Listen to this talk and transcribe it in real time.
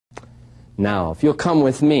Now, if you'll come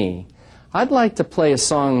with me, I'd like to play a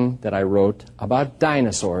song that I wrote about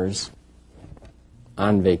dinosaurs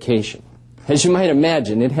on vacation. As you might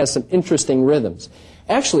imagine, it has some interesting rhythms.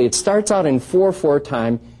 Actually, it starts out in 4/4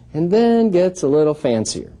 time and then gets a little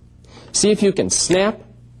fancier. See if you can snap,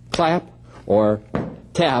 clap, or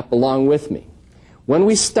tap along with me. When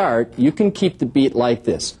we start, you can keep the beat like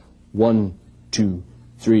this. 1, 2,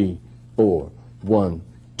 3, 4. 1,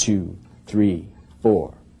 2, 3,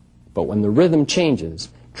 4. But when the rhythm changes,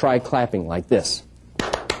 try clapping like this.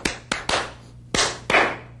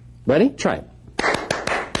 Ready? Try it.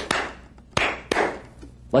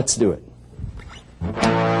 Let's do it.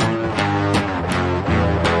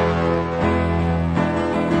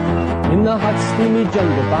 In the hot, steamy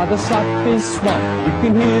jungle by the soppy swamp, you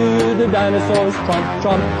can hear the dinosaurs tromp,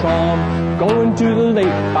 tromp, tromp. Going to the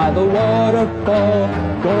lake by the waterfall,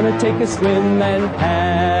 gonna take a swim and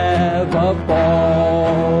have a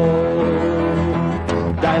ball.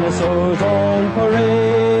 Dinosaurs on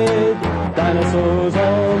parade, dinosaurs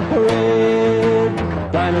on parade,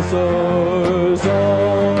 dinosaurs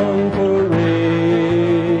on parade.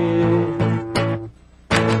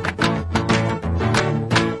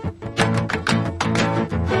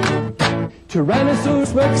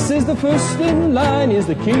 Tyrannosaurus Rex is the first in line. He's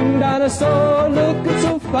the king dinosaur, looking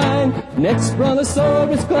so fine. Next,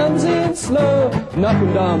 Brontosaurus, clumsy and slow,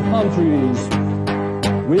 knocking down palm trees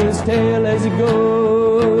with his tail as he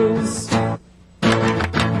goes.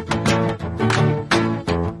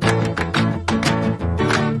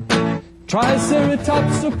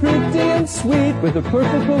 Triceratops, so pretty and sweet, with a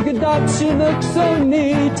purple polka dot, she looks so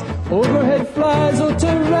neat. Overhead flies, oh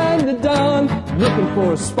Pteranodon, looking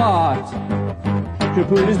for a spot to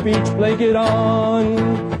put his beach blanket on.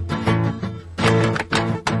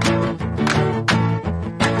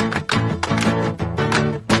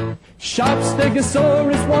 Sharp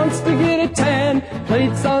Stegosaurus wants to get a tan,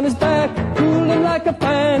 plates on his back, cooling like a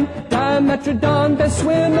fan. Dimetrodon, best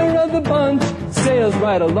swimmer of the bunch, sails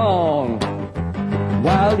right along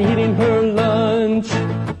while eating her lunch.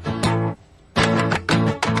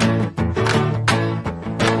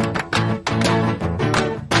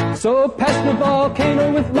 So past the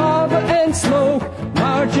volcano with lava and smoke,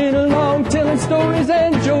 marching along, telling stories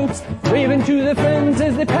and jokes, waving to their friends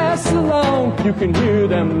as they pass along. You can hear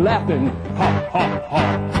them laughing, ha, ha,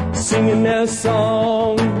 ha, singing their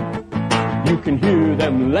song. You can hear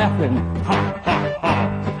them laughing, ha, ha,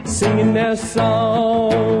 ha, singing their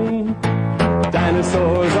song.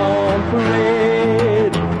 Dinosaurs on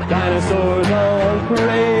parade, dinosaurs on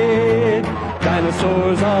parade,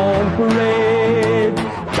 dinosaurs on parade,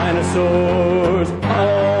 dinosaurs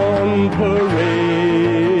on parade.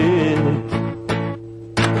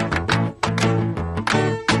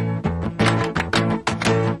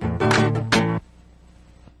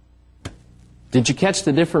 Did you catch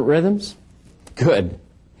the different rhythms? Good.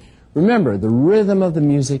 Remember, the rhythm of the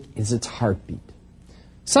music is its heartbeat.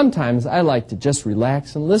 Sometimes I like to just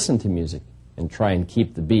relax and listen to music and try and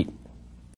keep the beat.